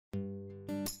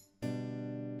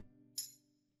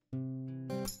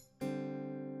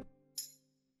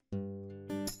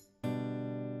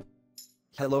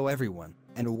Hello everyone,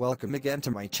 and welcome again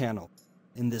to my channel.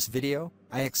 In this video,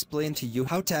 I explain to you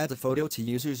how to add a photo to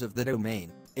users of the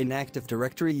domain, in Active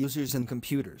Directory users and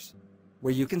computers,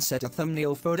 where you can set a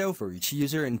thumbnail photo for each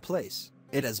user and place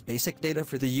it as basic data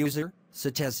for the user,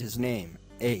 such as his name,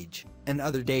 age, and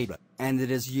other data, and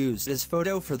it is used as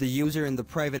photo for the user in the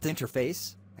private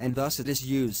interface, and thus it is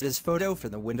used as photo for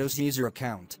the Windows user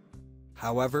account.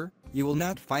 However, you will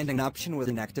not find an option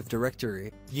within Active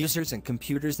Directory users and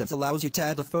computers that allows you to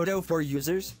add a photo for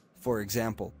users. For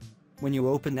example, when you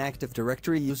open Active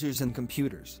Directory users and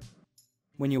computers,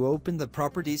 when you open the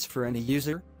properties for any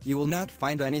user, you will not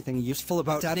find anything useful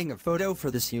about adding a photo for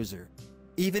this user.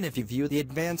 Even if you view the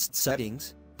advanced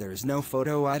settings, there is no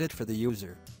photo added for the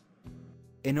user.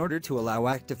 In order to allow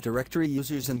Active Directory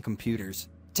users and computers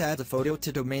to add a photo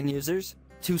to domain users,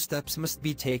 2 steps must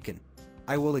be taken.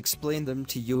 I will explain them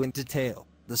to you in detail.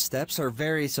 The steps are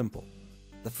very simple.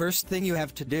 The first thing you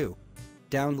have to do,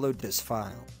 download this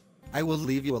file. I will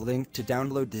leave you a link to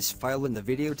download this file in the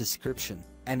video description,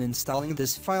 and installing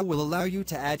this file will allow you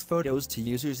to add photos to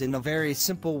users in a very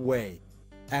simple way.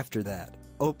 After that,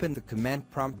 open the command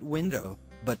prompt window,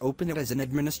 but open it as an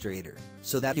administrator,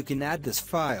 so that you can add this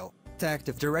file to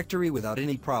Active Directory without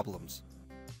any problems.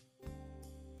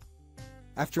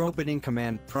 After opening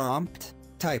command prompt,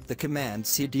 type the command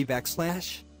cd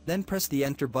 \, then press the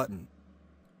enter button.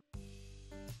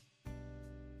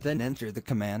 Then enter the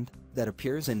command that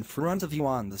appears in front of you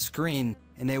on the screen,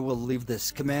 and I will leave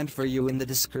this command for you in the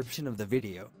description of the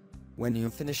video. When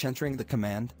you finish entering the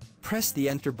command, press the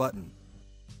enter button.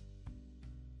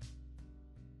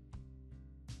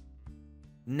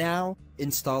 Now,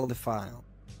 install the file.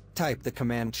 Type the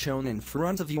command shown in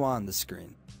front of you on the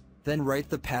screen. Then write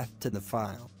the path to the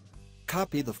file.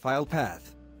 Copy the file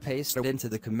path, paste it into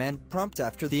the command prompt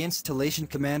after the installation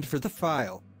command for the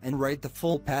file, and write the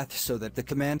full path so that the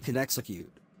command can execute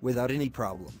without any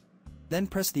problem. Then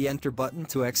press the enter button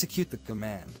to execute the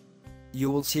command.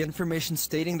 You will see information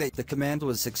stating that the command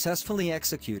was successfully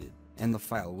executed, and the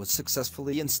file was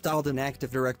successfully installed in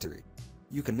Active Directory.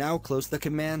 You can now close the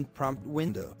command prompt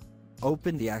window.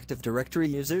 Open the Active Directory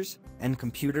users and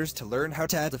computers to learn how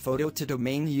to add a photo to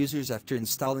domain users after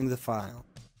installing the file.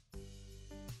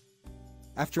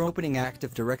 After opening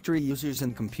Active Directory users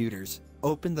and computers,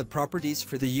 open the properties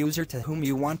for the user to whom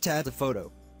you want to add a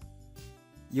photo.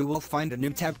 You will find a new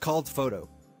tab called Photo.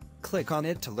 Click on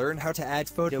it to learn how to add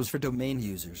photos for domain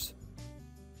users.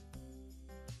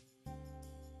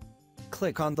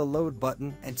 Click on the Load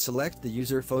button and select the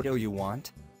user photo you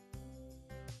want.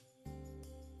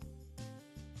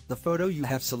 The photo you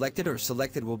have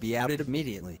selected will be added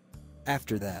immediately.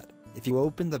 After that, if you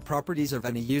open the properties of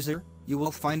any user, you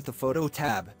will find the Photo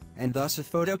tab, and thus a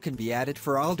photo can be added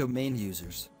for all domain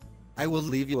users. I will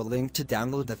leave you a link to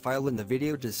download the file in the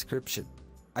video description.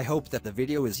 I hope that the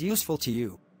video is useful to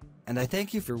you, and I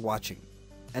thank you for watching.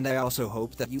 And I also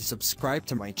hope that you subscribe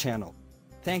to my channel.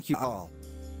 Thank you all.